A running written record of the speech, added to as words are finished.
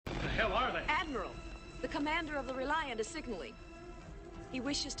hell are they? Admiral, the commander of the Reliant is signaling. He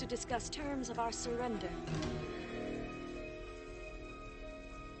wishes to discuss terms of our surrender.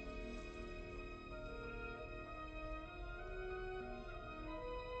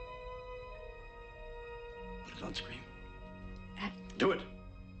 Put it on screen. Do it!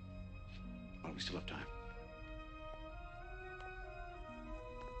 While we still have time.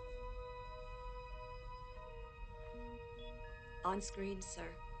 On screen, sir.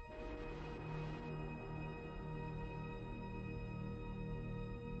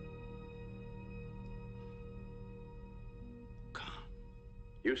 Come.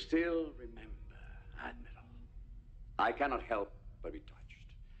 You still remember, Admiral. I cannot help but be touched.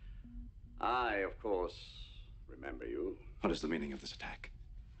 I, of course, remember you. What is the meaning of this attack?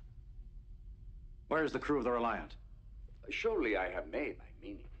 Where is the crew of the Reliant? Surely I have made my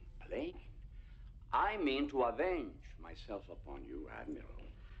meaning plain. I mean to avenge myself upon you, Admiral.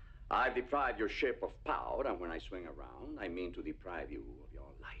 I've deprived your ship of power, and when I swing around, I mean to deprive you of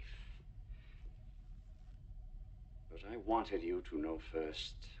your life. But I wanted you to know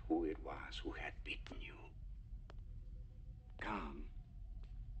first who it was who had beaten you. Khan.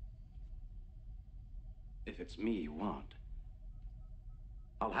 If it's me you want,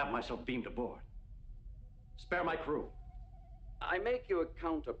 I'll have myself beamed aboard. Spare my crew. I make you a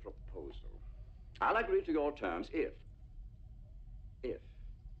counter proposal. I'll agree to your terms if,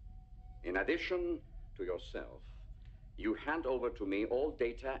 in addition to yourself, you hand over to me all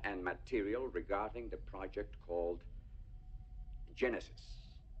data and material regarding the project called Genesis.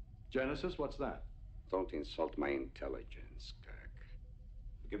 Genesis? What's that? Don't insult my intelligence, Kirk.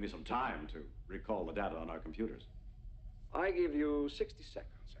 Give me some time to recall the data on our computers. I give you 60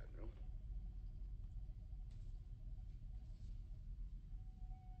 seconds, Admiral.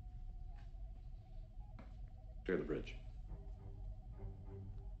 Clear the bridge.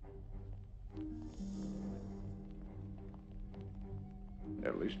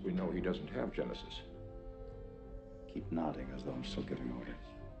 At least we know he doesn't have Genesis. Keep nodding as though I'm still giving orders.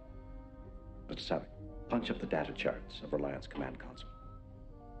 Mr. Savick, punch up the data charts of Reliance Command Console.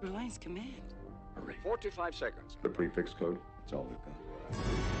 Reliance Command? Hurry. 45 seconds. The prefix code? That's all we've got.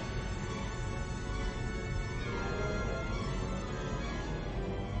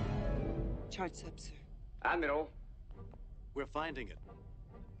 Charts up, sir. Admiral. We're finding it.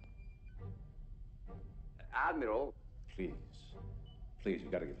 Admiral. Please. Please,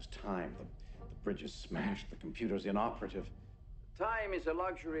 you've got to give us time. The bridge is smashed. The computer's inoperative. Time is a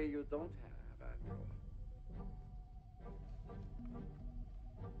luxury you don't have, Admiral.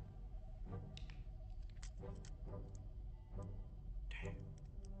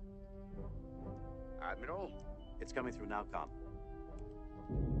 Admiral? It's coming through now, Con.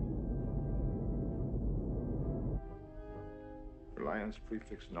 Reliance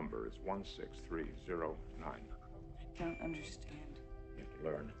prefix number is 16309. I don't understand. You have to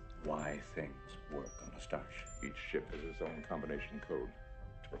learn why things work on a starship. Each ship has its own combination code.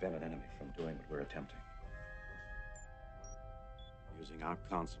 To prevent an enemy from doing what we're attempting. Using our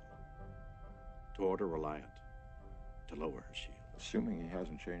console to order Reliant to lower her shield. Assuming he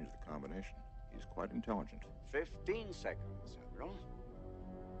hasn't changed the combination, he's quite intelligent. 15 seconds, Admiral.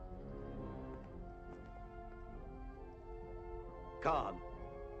 Khan,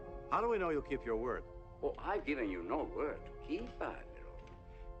 how do we know you'll keep your word? Oh, I've given you no word to keep, Admiral.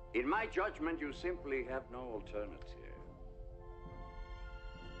 In my judgment, you simply have no alternative.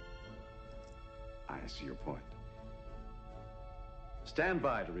 I see your point. Stand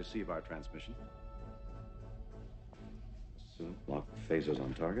by to receive our transmission. Soon, lock phasers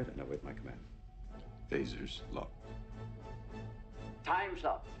on target and await my command. Phasers locked. Time's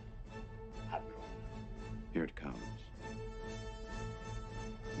up, Admiral. Here it comes.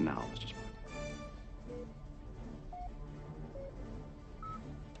 Now, Mr. Spock.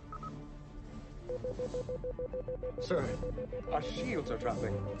 Sir, our shields are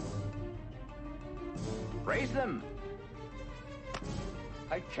dropping. Raise them!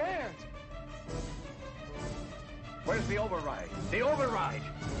 I can't! Where's the override? The override!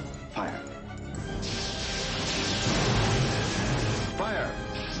 Fire. Fire!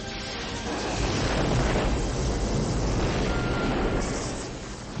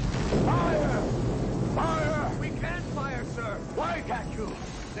 Fire! Fire! We can't fire, sir! Why can't you?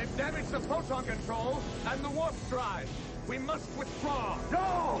 They've damaged the proton control and the warp drive. We must withdraw.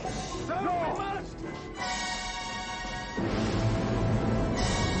 No! Sir, No! we must!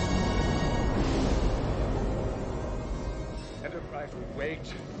 Enterprise will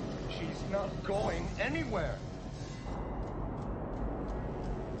wait. She's not going anywhere.